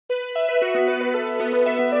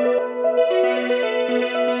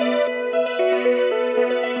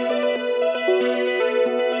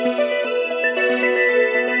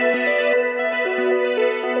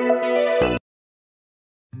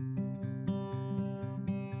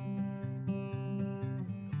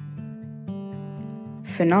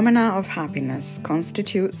Phenomena of happiness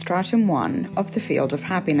constitute stratum 1 of the field of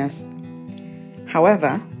happiness.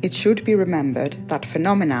 However, it should be remembered that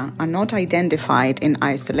phenomena are not identified in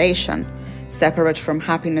isolation, separate from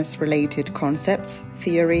happiness-related concepts,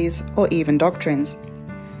 theories, or even doctrines.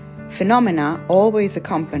 Phenomena always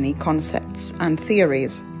accompany concepts and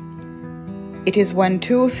theories. It is when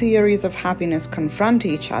two theories of happiness confront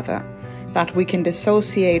each other that we can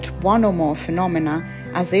dissociate one or more phenomena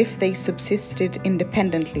as if they subsisted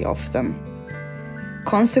independently of them.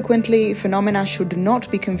 Consequently, phenomena should not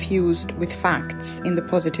be confused with facts in the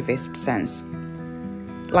positivist sense.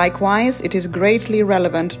 Likewise, it is greatly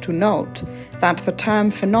relevant to note that the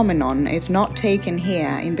term phenomenon is not taken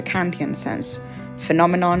here in the Kantian sense,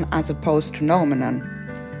 phenomenon as opposed to noumenon,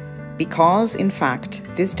 because, in fact,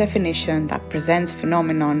 this definition that presents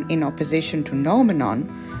phenomenon in opposition to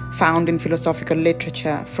noumenon, found in philosophical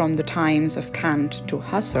literature from the times of Kant to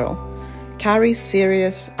Husserl, carries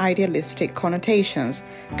serious idealistic connotations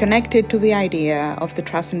connected to the idea of the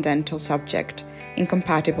transcendental subject,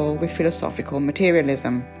 incompatible with philosophical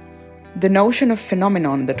materialism. The notion of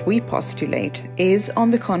phenomenon that we postulate is,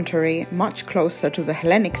 on the contrary, much closer to the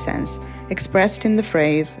Hellenic sense expressed in the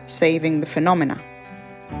phrase saving the phenomena.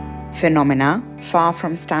 Phenomena, far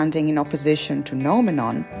from standing in opposition to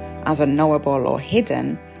noumenon, as unknowable or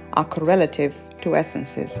hidden, are correlative to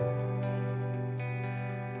essences.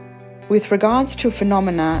 With regards to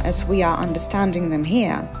phenomena as we are understanding them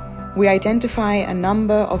here, we identify a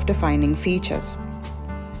number of defining features.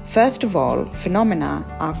 First of all, phenomena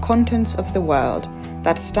are contents of the world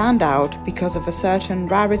that stand out because of a certain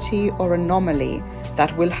rarity or anomaly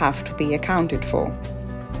that will have to be accounted for.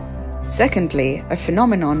 Secondly, a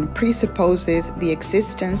phenomenon presupposes the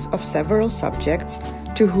existence of several subjects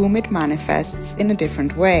to whom it manifests in a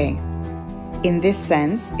different way. In this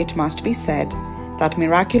sense, it must be said that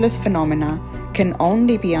miraculous phenomena can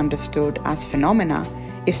only be understood as phenomena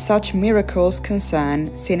if such miracles concern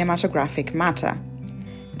cinematographic matter.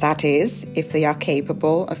 That is, if they are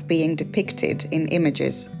capable of being depicted in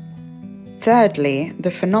images. Thirdly,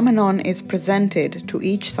 the phenomenon is presented to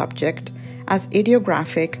each subject as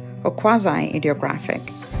ideographic or quasi-ideographic,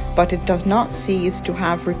 but it does not cease to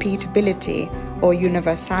have repeatability or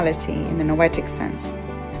universality in a noetic sense.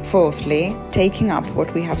 Fourthly, taking up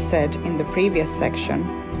what we have said in the previous section,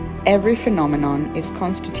 every phenomenon is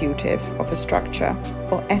constitutive of a structure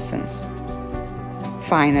or essence.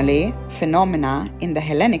 Finally, phenomena, in the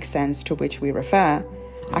Hellenic sense to which we refer,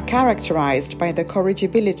 are characterized by their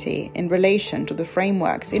corrigibility in relation to the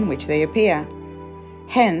frameworks in which they appear.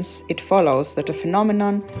 Hence, it follows that a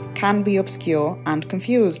phenomenon can be obscure and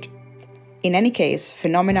confused. In any case,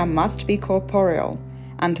 phenomena must be corporeal,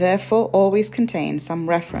 and therefore always contain some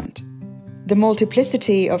referent. The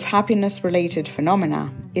multiplicity of happiness-related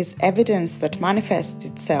phenomena is evidence that manifests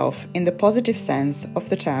itself in the positive sense of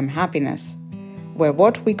the term happiness, where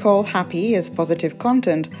what we call happy as positive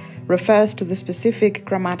content refers to the specific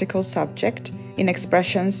grammatical subject in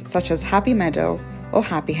expressions such as happy meadow or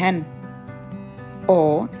happy hen.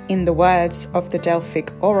 Or, in the words of the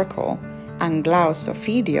Delphic oracle, Anglaos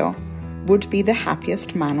Ophidio would be the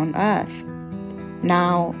happiest man on earth.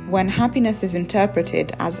 Now, when happiness is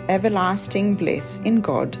interpreted as everlasting bliss in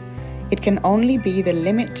God, it can only be the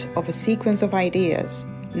limit of a sequence of ideas,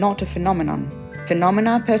 not a phenomenon.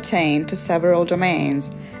 Phenomena pertain to several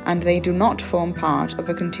domains, and they do not form part of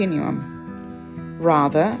a continuum.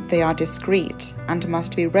 Rather, they are discrete and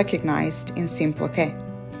must be recognized in simploque,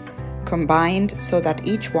 combined so that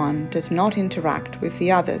each one does not interact with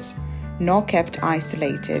the others, nor kept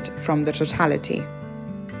isolated from the totality.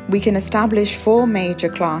 We can establish four major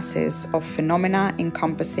classes of phenomena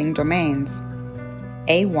encompassing domains.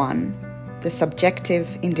 A1, the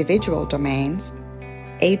subjective individual domains.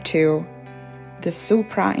 A2, the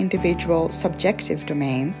supra-individual subjective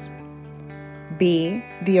domains. B,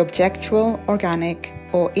 the objectual organic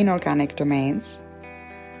or inorganic domains.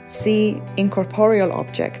 C, incorporeal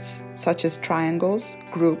objects such as triangles,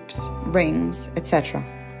 groups, rings, etc.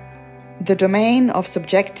 The domain of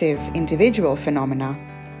subjective individual phenomena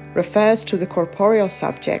refers to the corporeal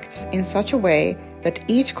subjects in such a way that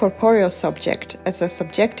each corporeal subject as a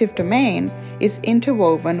subjective domain is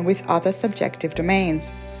interwoven with other subjective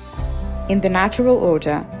domains. In the natural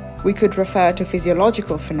order, we could refer to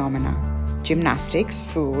physiological phenomena, gymnastics,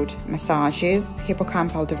 food, massages,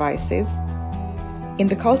 hippocampal devices. In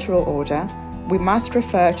the cultural order, we must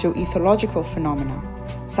refer to ethological phenomena,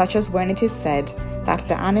 such as when it is said that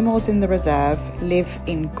the animals in the reserve live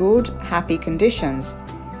in good, happy conditions,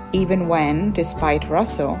 even when, despite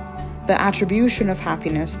Russell, the attribution of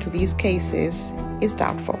happiness to these cases is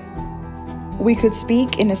doubtful. We could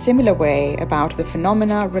speak in a similar way about the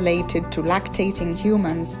phenomena related to lactating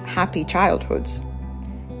humans' happy childhoods.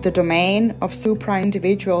 The domain of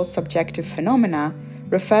supra-individual subjective phenomena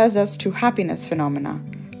refers us to happiness phenomena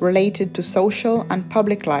related to social and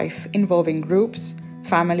public life involving groups,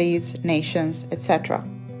 families, nations, etc.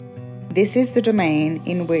 This is the domain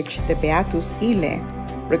in which the Beatus Ille,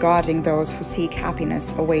 regarding those who seek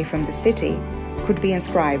happiness away from the city, could be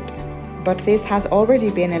inscribed, but this has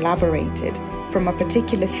already been elaborated from a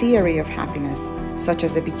particular theory of happiness, such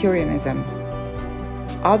as Epicureanism.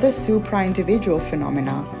 Other supra-individual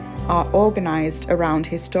phenomena are organized around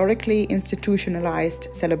historically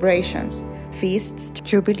institutionalized celebrations, feasts,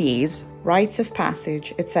 jubilees, rites of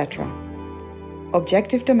passage, etc.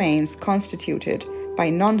 Objective domains constituted by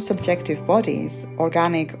non-subjective bodies,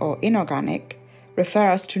 organic or inorganic, refer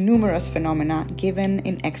us to numerous phenomena given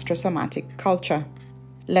in extrasomatic culture.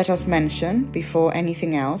 Let us mention, before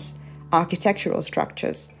anything else, architectural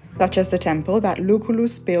structures, such as the temple that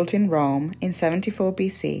Lucullus built in Rome in 74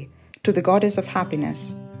 BC to the goddess of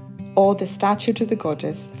happiness, or the statue to the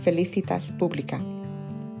goddess Felicitas Publica.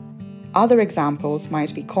 Other examples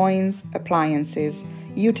might be coins, appliances,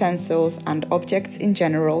 utensils, and objects in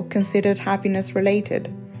general considered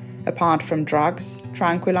happiness-related, apart from drugs,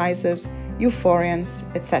 tranquilizers, euphoriants,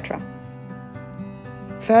 etc.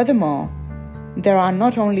 Furthermore, there are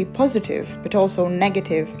not only positive but also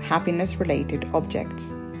negative happiness-related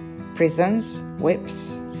objects: prisons,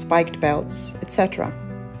 whips, spiked belts, etc.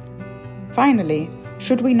 Finally,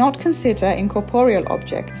 should we not consider incorporeal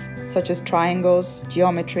objects such as triangles,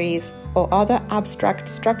 geometries, or other abstract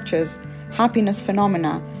structures happiness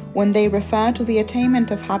phenomena when they refer to the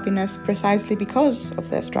attainment of happiness precisely because of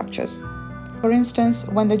their structures? For instance,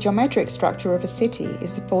 when the geometric structure of a city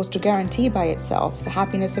is supposed to guarantee by itself the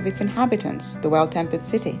happiness of its inhabitants, the well-tempered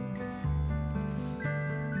city.